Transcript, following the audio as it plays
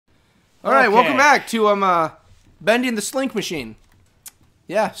All right, welcome back to Bendy and the Slink Machine.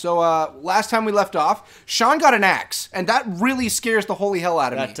 Yeah, so last time we left off, Sean got an axe, and that really scares the holy hell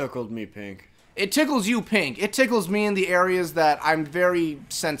out of me. That tickled me pink. It tickles you pink. It tickles me in the areas that I'm very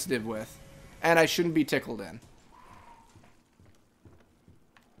sensitive with, and I shouldn't be tickled in.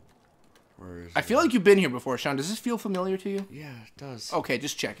 Where is I feel like you've been here before, Sean. Does this feel familiar to you? Yeah, it does. Okay,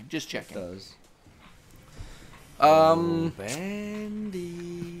 just checking. Just checking. It does. Bendy.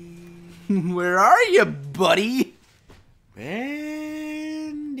 Where are you, buddy? Bendy.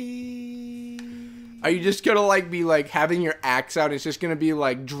 Are you just gonna like be like having your axe out? It's just gonna be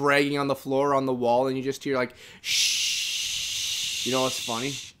like dragging on the floor on the wall, and you just hear like shh. You know what's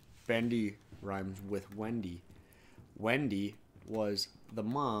funny? Bendy rhymes with Wendy. Wendy was the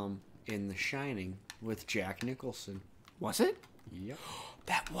mom in The Shining with Jack Nicholson. Was it? Yep.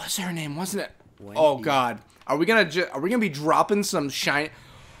 That was her name, wasn't it? Wendy. Oh God, are we gonna be dropping some shine?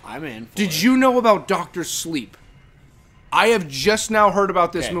 I'm in. Did you know about Dr. Sleep? I have just now heard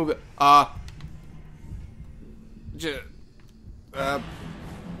about this movie. Sean,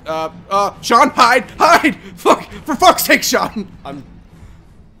 hide! Fuck! For fuck's sake, Sean!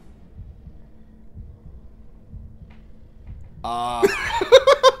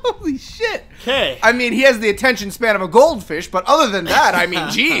 Holy shit! Okay. I mean, he has the attention span of a goldfish, but other than that, I mean,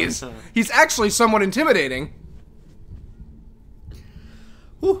 jeez, he's actually somewhat intimidating.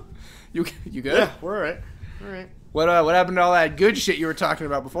 Whew. You good? Yeah, we're alright. Alright. What happened to all that good shit you were talking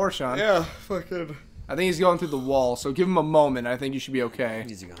about before, Sean? Yeah, fucking. I think he's going through the wall, so give him a moment. I think you should be okay.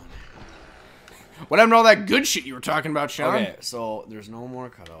 Easy going. What happened to all that good shit you were talking about, Sean? Okay, so there's no more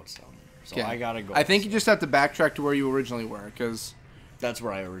cutouts down there. So I gotta go. I think you just have to backtrack to where you originally were, because... That's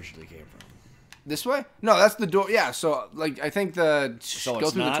where I originally came from. This way? No, that's the door. Yeah, so, like, I think go So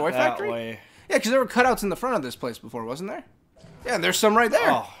through the toy that factory? way. Yeah, because there were cutouts in the front of this place before, wasn't there? Yeah, there's some right there.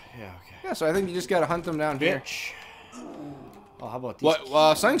 Oh, yeah, okay. Yeah, so I think you just gotta hunt them down here. Bitch. Oh, how about these?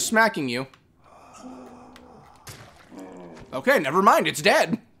 What? Something's smacking you. Okay, never mind. It's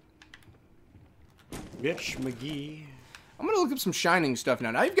dead. Bitch McGee. I'm gonna look up some Shining stuff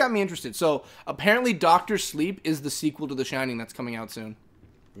now. Now you've got me interested. So apparently, Doctor Sleep is the sequel to The Shining that's coming out soon.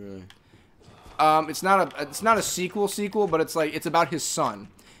 Really? It's not a sequel, but it's about his son.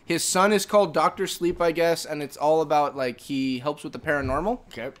 His son is called Doctor Sleep, I guess, and it's all about like he helps with the paranormal.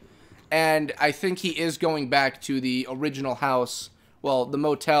 Okay. And I think he is going back to the original house, well, the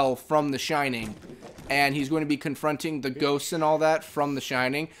motel from The Shining, and he's going to be confronting the ghosts and all that from The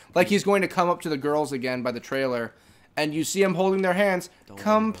Shining. Like he's going to come up to the girls again by the trailer, and you see him holding their hands.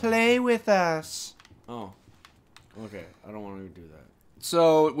 Come play with us. Oh. Okay. I don't want to do that.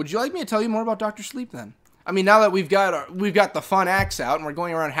 So, would you like me to tell you more about Dr. Sleep then? I mean, now that we've got the fun axe out and we're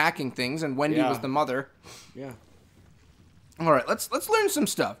going around hacking things, and Wendy was the mother. Yeah. All right, let's learn some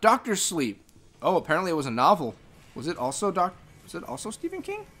stuff. Dr. Sleep. Oh, apparently it was a novel. Was it also Stephen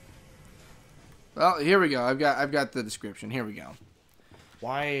King? Well, here we go. I've got the description. Here we go.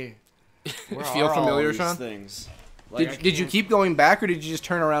 Why? Where Feel are familiar, all these Sean? things? Like, Did you keep going back, or did you just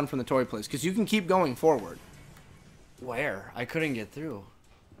turn around from the toy place? Because you can keep going forward. Where? I couldn't get through.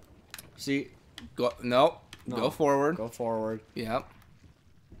 See? No. Go forward. Go forward. Yep.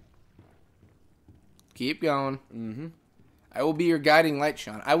 Keep going. Mm-hmm. I will be your guiding light,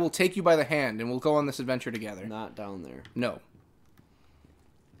 Sean. I will take you by the hand, and we'll go on this adventure together. Not down there. No.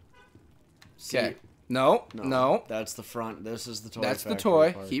 Okay. No. That's the front. This is the toy. That's the factory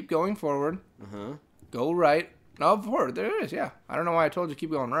toy. part. Keep going forward. Uh-huh. Go right. No, forward. There it is, yeah. I don't know why I told you to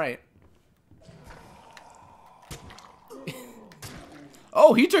keep going right.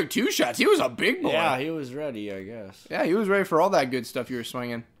 Oh, he took 2 shots. He was a big boy. Yeah, he was ready, I guess. Yeah, he was ready for all that good stuff you were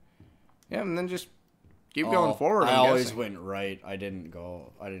swinging. Yeah, and then just keep going forward. I I'm always guessing. went right. I didn't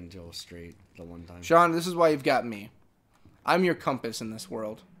go straight the one time. Sean, this is why you've got me. I'm your compass in this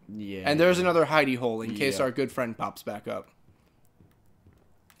world. Yeah. And there's another hidey hole in case our good friend pops back up.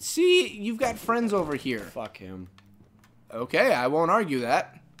 See, you've got friends over here. Fuck him. Okay, I won't argue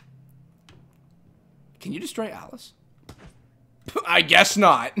that. Can you destroy Alice? I guess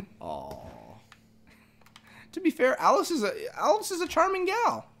not. Oh. To be fair, Alice is a charming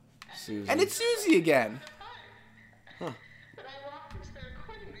gal. Susie. And it's Susie again.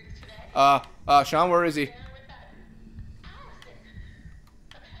 Huh. Sean, where is he?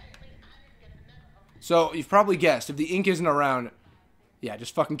 So, you've probably guessed, if the ink isn't around, yeah,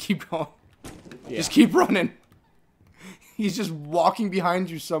 just fucking keep going. Yeah. Just keep running. He's just walking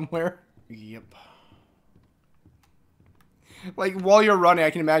behind you somewhere. Yep. Like, while you're running,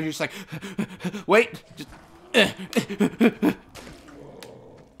 I can imagine you're just like, wait. Just,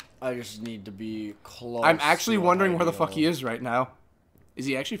 I just need to be close. I'm actually to a wondering where the hidey fuck he hole. is right now. Is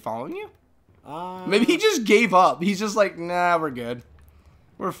he actually following you? Maybe he just gave up. He's just like, nah, we're good.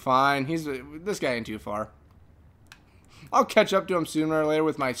 We're fine. This guy ain't too far. I'll catch up to him sooner or later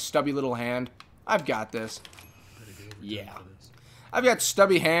with my stubby little hand. I've got this. Yeah. I've got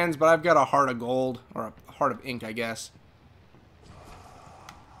stubby hands, but I've got a heart of gold. Or a heart of ink, I guess.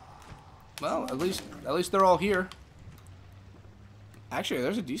 Well, at least they're all here. Actually,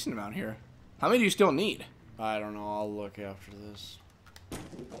 there's a decent amount here. How many do you still need? I don't know. I'll look after this.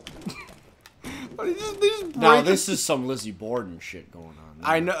 Now, this is some Lizzie Borden shit going on.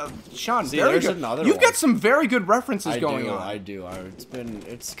 I know, Sean. See, very there's good. another You've one. got some very good references going on. I do. It's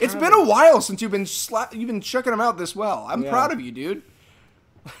been a while since you've been chucking them out this well. I'm proud of you, dude.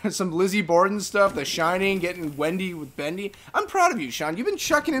 Some Lizzie Borden stuff, The Shining, getting Wendy with Bendy. I'm proud of you, Sean. You've been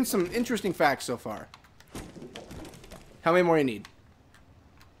chucking in some interesting facts so far. How many more you need?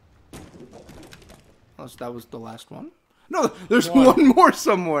 Oh, so that was the last one? No, there's one more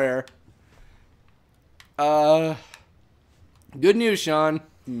somewhere. Good news, Sean.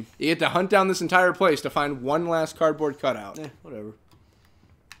 You get to hunt down this entire place to find one last cardboard cutout. Whatever.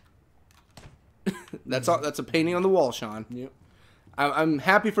 That's all. That's a painting on the wall, Sean. Yep. I'm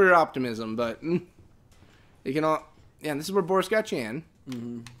happy for your optimism, but you can all. Yeah, and this is where Boris got you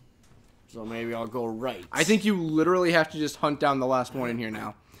in. So maybe I'll go right. I think you literally have to just hunt down the last one in here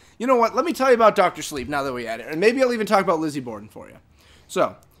now. You know what? Let me tell you about Dr. Sleep now that we're at it. And maybe I'll even talk about Lizzie Borden for you.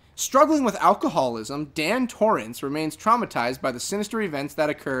 So, struggling with alcoholism, Dan Torrance remains traumatized by the sinister events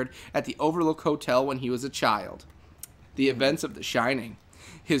that occurred at the Overlook Hotel when he was a child. The events of The Shining.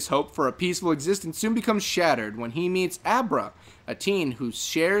 His hope for a peaceful existence soon becomes shattered when he meets Abra, a teen who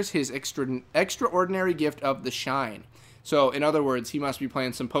shares his extraordinary gift of the shine. So, in other words, he must be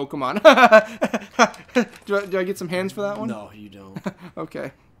playing some Pokemon. Do I get some hands for that one? No, you don't.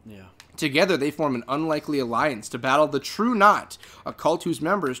 Okay. Yeah. Together, they form an unlikely alliance to battle the True Knot, a cult whose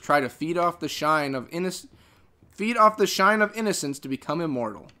members try to feed off the shine of innocence to become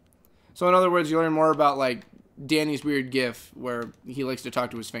immortal. So, in other words, you learn more about like Danny's weird gift, where he likes to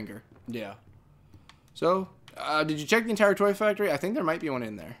talk to his finger. Yeah. So, did you check the entire toy factory? I think there might be one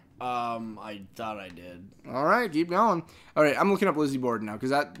in there. I thought I did. All right, keep going. All right, I'm looking up Lizzie Borden now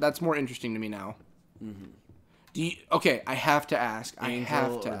because that's more interesting to me now. Okay, I have to ask.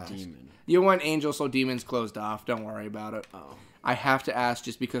 Angel or demon? You went angel, so demon's closed off. Don't worry about it. Oh. I have to ask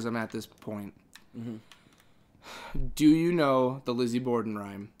just because I'm at this point. Do you know the Lizzie Borden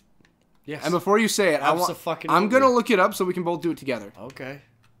rhyme? Yes. And before you say it, I'm gonna look it up so we can both do it together. Okay.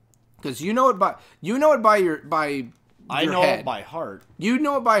 Because you know it by your I know head. it by heart. You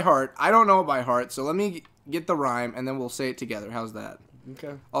know it by heart. I don't know it by heart. So let me get the rhyme and then we'll say it together. How's that?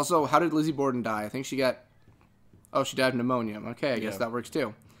 Okay. Also, how did Lizzie Borden die? I think she got. Oh, she died of pneumonia. Okay, I guess that works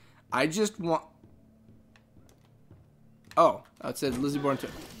too. I just want. Oh, it said Lizzie Borden too.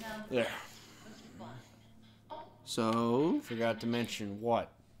 There. So. Forgot to mention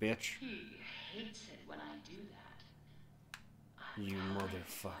what, bitch? He hates it when I do that. You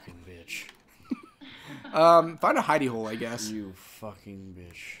motherfucking bitch. Find a hidey hole, I guess. You fucking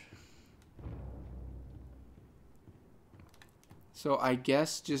bitch. So I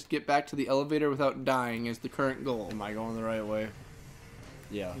guess just get back to the elevator without dying is the current goal. Am I going the right way?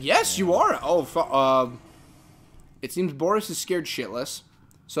 Yeah. Yes, you are. Oh, it seems Boris is scared shitless.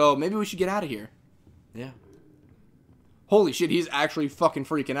 So maybe we should get out of here. Yeah. Holy shit, he's actually fucking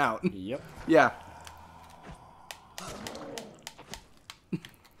freaking out. Yep. Yeah.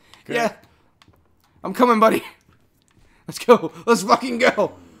 Good. Yeah. I'm coming, buddy. Let's go. Let's fucking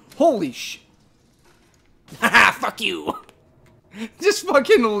go. Holy shit. Haha, fuck you. Just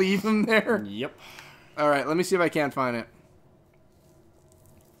fucking leave him there. Yep. Alright, let me see if I can't find it.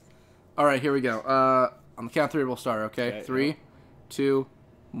 Alright, here we go. On the count of three, we'll start, okay? 3, 2,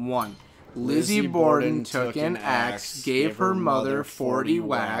 1. Lizzie Borden took an axe, gave her mother 40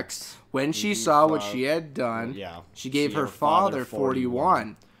 whacks. When she saw what she had done, she gave her father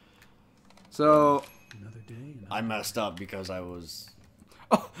 41. So... I messed up because I was...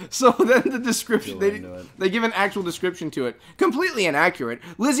 Oh, so then the description, they give an actual description to it. Completely inaccurate.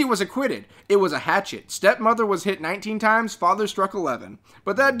 Lizzie was acquitted. It was a hatchet. Stepmother was hit 19 times, father struck 11.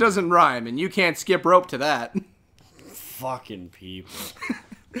 But that doesn't rhyme, and you can't skip rope to that. Fucking people.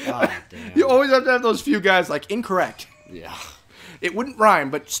 God damn. You always have to have those few guys like, incorrect. Yeah. It wouldn't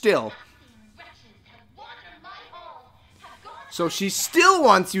rhyme, but still. So she still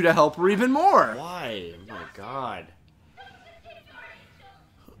wants you to help her even more. Why? Oh my god.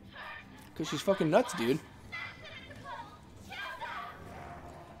 Because she's fucking nuts, dude.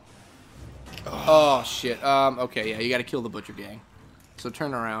 Oh, shit. Okay, yeah, you gotta kill the Butcher Gang. So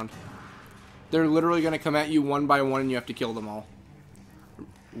turn around. They're literally gonna come at you one by one and you have to kill them all.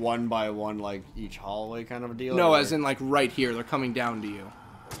 one by one, like each hallway kind of a deal? No, or? as in like right here. They're coming down to you.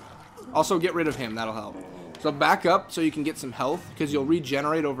 Also, get rid of him. That'll help. So back up so you can get some health, because you'll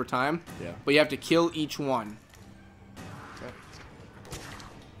regenerate over time. Yeah. But you have to kill each one.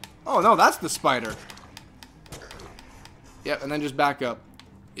 Oh, no, that's the spider. Yep, and then just back up.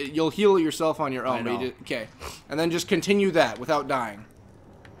 You'll heal yourself on your own. I know. Okay. And then just continue that without dying.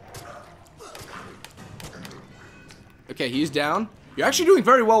 Okay, he's down. You're actually doing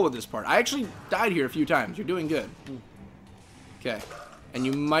very well with this part. I actually died here a few times. You're doing good. Okay. And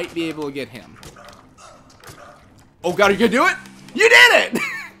you might be able to get him. Oh, God, are you going to do it? You did it!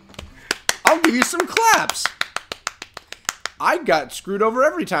 I'll give you some claps. I got screwed over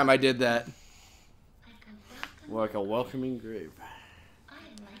every time I did that. Like a welcoming grave. I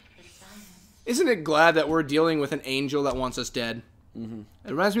like the silence. Isn't it glad that we're dealing with an angel that wants us dead? Mm-hmm.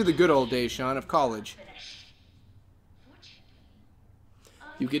 It reminds me of the good old days, Sean, of college.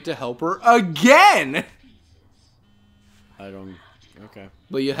 You get to help her again! I don't... Okay.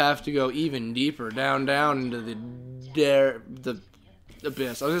 But you have to go even deeper, down into the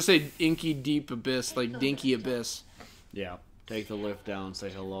abyss. I was gonna say inky deep abyss, like dinky abyss. Yeah. Take the lift down, say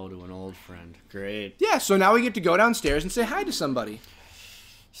hello to an old friend. Great. Yeah, so now we get to go downstairs and say hi to somebody.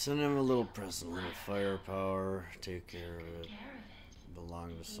 Send him a little present, a little firepower. Take care of it.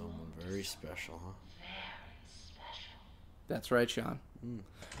 Belong to someone very special, huh? That's right, Sean.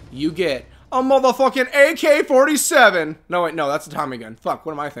 You get a motherfucking AK-47. No, wait, no, that's a Tommy gun. Fuck,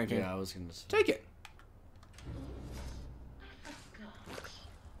 what am I thinking? Yeah, I was gonna say. Take it.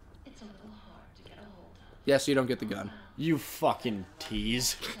 It's a little hard to get a hold of. Yeah, so you don't get the gun. You fucking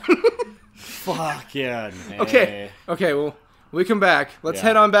tease. Fuck yeah. Okay, well, we come back. Let's Yeah.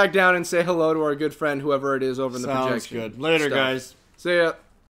 head on back down and say hello to our good friend, whoever it is over in the Sounds projection. good. Later, stuff. guys. See ya.